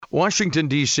Washington,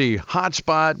 D.C., hot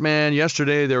spot, man.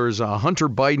 Yesterday there was Hunter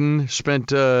Biden spent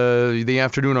the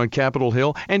afternoon on Capitol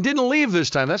Hill and didn't leave this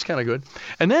time. That's kind of good.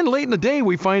 And then late in the day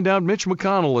we find out Mitch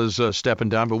McConnell is stepping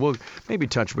down, but we'll maybe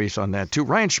touch base on that too.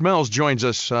 Ryan Schmelz joins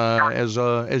us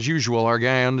as usual, our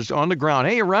guy on the ground.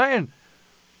 Hey, Ryan.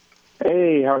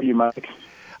 Hey, how are you, Mike?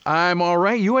 I'm all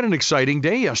right. You had an exciting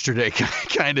day yesterday,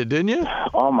 kind of, didn't you?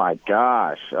 Oh, my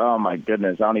gosh. Oh, my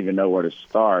goodness. I don't even know where to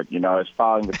start. You know, I was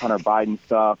following the Hunter Biden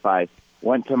stuff. I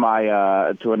went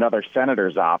to to another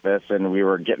senator's office, and we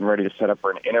were getting ready to set up for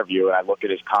an interview, and I look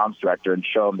at his comms director and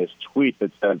show him this tweet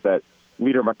that says that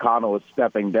Leader McConnell is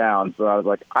stepping down. So I was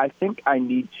like, I think I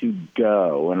need to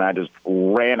go. And I just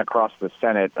ran across the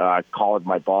Senate, called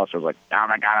my boss. I was like, oh,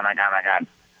 my God, oh, my God, oh, my God.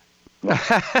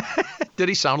 Did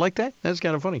he sound like that? That's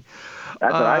kind of funny.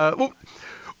 That's what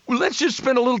well, let's just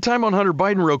spend a little time on Hunter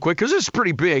Biden real quick, because this is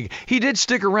pretty big. He did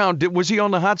stick around. Was he on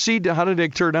the hot seat? How did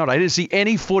it turn out? I didn't see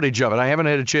any footage of it. I haven't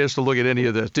had a chance to look at any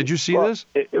of this. Did you see this?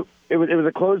 It was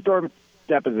a closed-door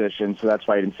deposition, so that's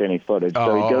why you didn't see any footage.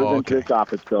 So he goes into this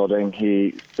office building.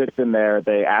 He sits in there.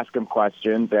 They ask him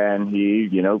questions, and he,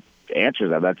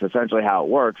 answers them. That's essentially how it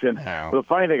works. And the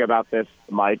funny thing about this,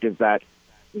 Mike, is that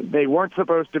they weren't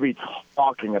supposed to be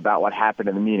talking about what happened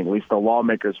in the meeting. At least the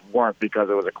lawmakers weren't, because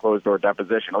it was a closed-door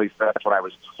deposition. At least that's what I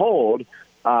was told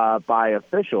by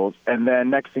officials. And then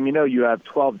next thing you know, you have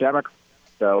 12 Democrats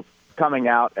coming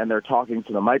out, and they're talking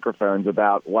to the microphones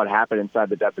about what happened inside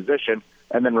the deposition.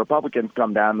 And then Republicans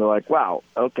come down, and they're like, wow,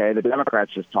 okay, the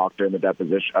Democrats just talked during the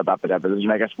deposition about the deposition.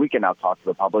 I guess we can now talk to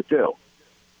the public, too.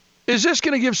 Is this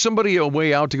going to give somebody a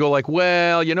way out to go like,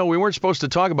 well, we weren't supposed to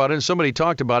talk about it, and somebody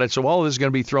talked about it, so all of this is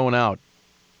going to be thrown out?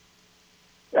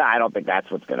 I don't think that's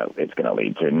what's it's going to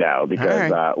lead to, no,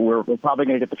 because we're probably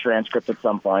going to get the transcript at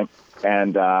some point,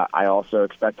 and I also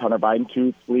expect Hunter Biden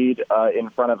to plead in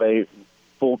front of a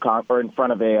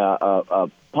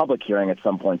a public hearing at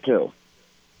some point, too.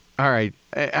 All right.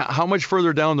 How much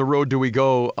further down the road do we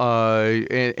go,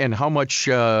 and how much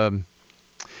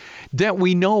that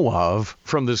we know of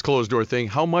from this closed-door thing,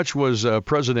 how much was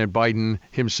President Biden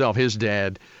himself, his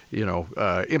dad,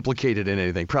 implicated in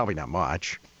anything? Probably not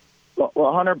much.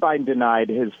 Well, Hunter Biden denied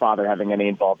his father having any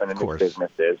involvement in his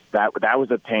businesses. That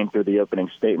was obtained through the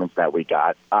opening statements that we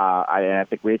got. I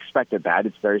think we expected that.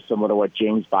 It's very similar to what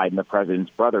James Biden, the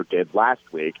president's brother, did last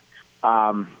week.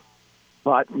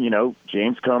 But,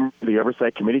 James Comer, the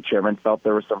Oversight Committee chairman, felt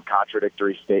there were some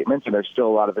contradictory statements, and there's still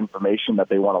a lot of information that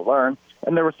they want to learn.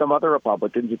 And there were some other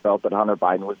Republicans who felt that Hunter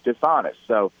Biden was dishonest.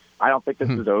 So I don't think this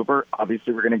is over.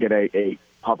 Obviously, we're going to get a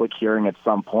public hearing at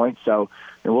some point. So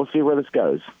we'll see where this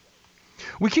goes.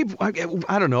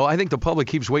 I don't know. I think the public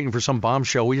keeps waiting for some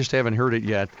bombshell. We just haven't heard it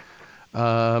yet.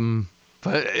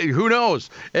 But who knows?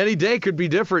 Any day could be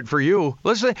different for you.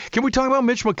 Can we talk about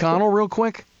Mitch McConnell real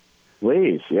quick?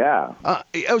 Please, yeah.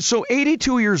 So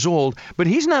 82 years old, but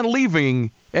he's not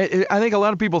leaving. I think a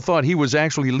lot of people thought he was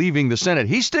actually leaving the Senate.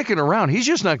 He's sticking around. He's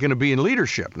just not going to be in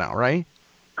leadership now, right?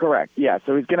 Correct, yeah.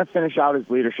 So he's going to finish out his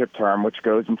leadership term, which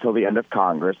goes until the end of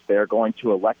Congress. They're going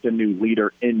to elect a new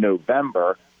leader in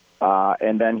November,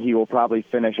 and then he will probably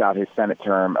finish out his Senate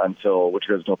term which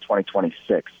goes until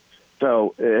 2026.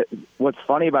 So what's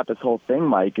funny about this whole thing,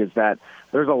 Mike, is that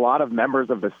there's a lot of members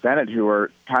of the Senate who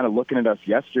are kind of looking at us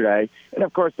yesterday, and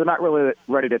of course they're not really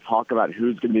ready to talk about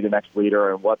who's going to be the next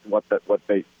leader and what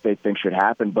they think should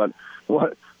happen. But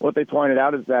what they pointed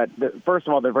out is that first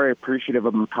of all, they're very appreciative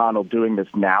of McConnell doing this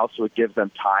now, so it gives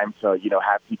them time to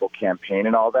have people campaign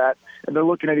and all that. And they're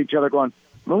looking at each other going,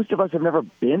 most of us have never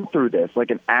been through this,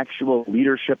 like an actual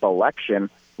leadership election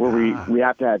where we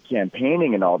have to have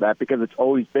campaigning and all that, because it's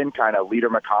always been kind of Leader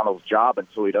McConnell's job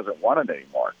until he doesn't want it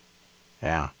anymore.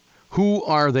 Yeah. Who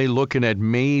are they looking at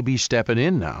maybe stepping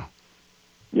in now?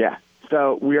 Yeah.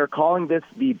 So we are calling this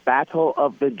the Battle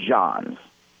of the Johns.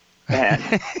 And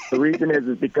the reason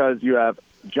is because you have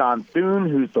John Thune,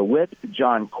 who's the whip,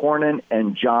 John Cornyn,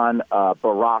 and John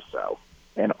Barrasso.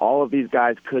 And all of these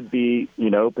guys could be,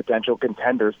 potential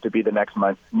contenders to be the next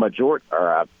majority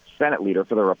or Senate leader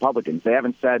for the Republicans. They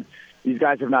haven't said, these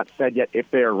guys have not said yet if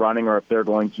they are running or if they're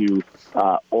going to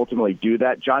ultimately do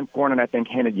that. John Cornyn, I think,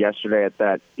 hinted yesterday at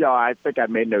that, I think I've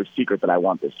made no secret that I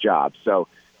want this job. So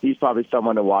he's probably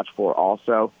someone to watch for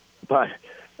also. But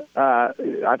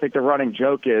I think the running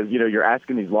joke is, you're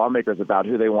asking these lawmakers about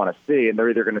who they want to see, and they're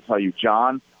either going to tell you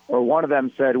John, or one of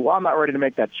them said, well, I'm not ready to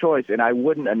make that choice, and I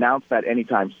wouldn't announce that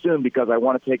anytime soon because I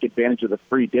want to take advantage of the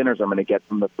free dinners I'm going to get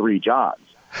from the three Johns.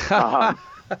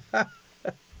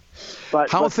 But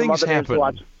things happen.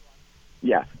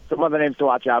 Some other names to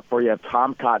watch out for. You have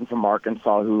Tom Cotton from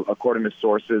Arkansas, who, according to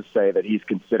sources, say that he's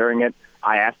considering it.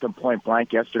 I asked him point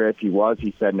blank yesterday if he was.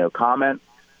 He said no comment.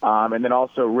 And then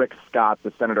also Rick Scott,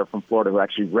 the senator from Florida, who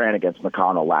actually ran against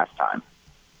McConnell last time.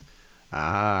 All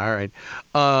right.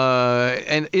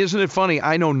 And isn't it funny?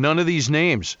 I know none of these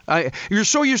names. You're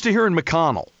so used to hearing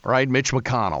McConnell, right? Mitch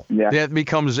McConnell. Yeah. That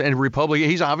becomes a Republican.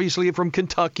 He's obviously from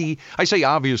Kentucky. I say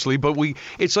obviously, but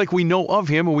it's like we know of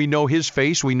him and we know his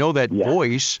face. We know that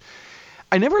voice.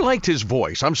 I never liked his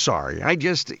voice. I'm sorry. I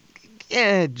just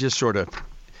sort of.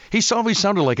 He's always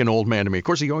sounded like an old man to me. Of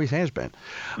course, he always has been.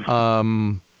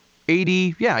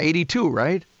 82,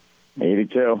 right?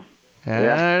 82.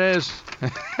 That is. All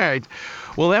right.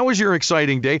 Well, that was your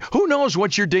exciting day. Who knows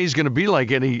what your day's going to be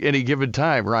like any given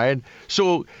time, Ryan?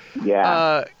 So,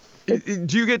 do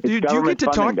you get to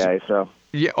talk day, so.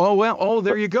 Yeah. Oh well. Oh,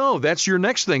 there you go. That's your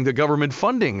next thing, the government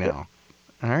funding now.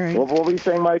 All right. What were you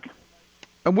saying, Mike?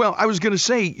 Well, I was going to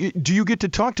say, do you get to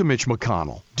talk to Mitch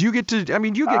McConnell? Do you get to? I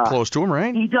mean, you get close to him,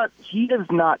 right? He does. He does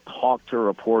not talk to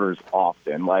reporters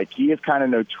often. Like, he is kind of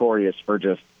notorious for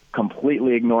just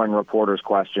completely ignoring reporters'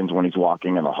 questions when he's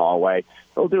walking in the hallway.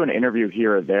 He'll do an interview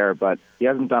here or there, but he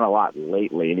hasn't done a lot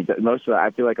lately. And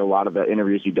I feel like a lot of the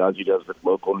interviews he does with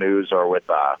local news or with,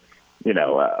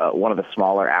 one of the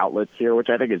smaller outlets here, which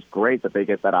I think is great that they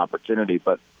get that opportunity.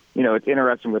 But, it's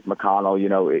interesting with McConnell.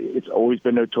 It's always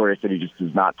been notorious that he just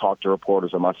does not talk to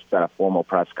reporters unless it's at a formal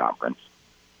press conference.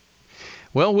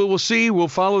 Well, we'll see. We'll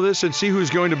follow this and see who's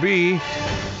going to be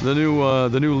the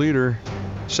new leader.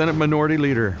 Senate Minority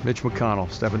Leader Mitch McConnell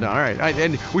stepping down. All right.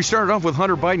 And we started off with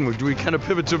Hunter Biden. We kind of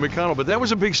pivot to McConnell, but that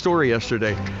was a big story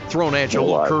yesterday. Thrown at you, a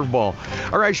little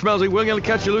curveball. All right, Schmelz, we're going to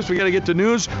catch you loose. We got to get to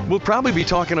news. We'll probably be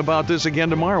talking about this again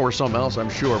tomorrow or something else, I'm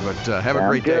sure. But have a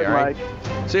great day. All right.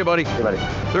 Mike. See you, buddy. See you, buddy.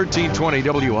 1320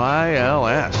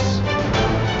 WILS.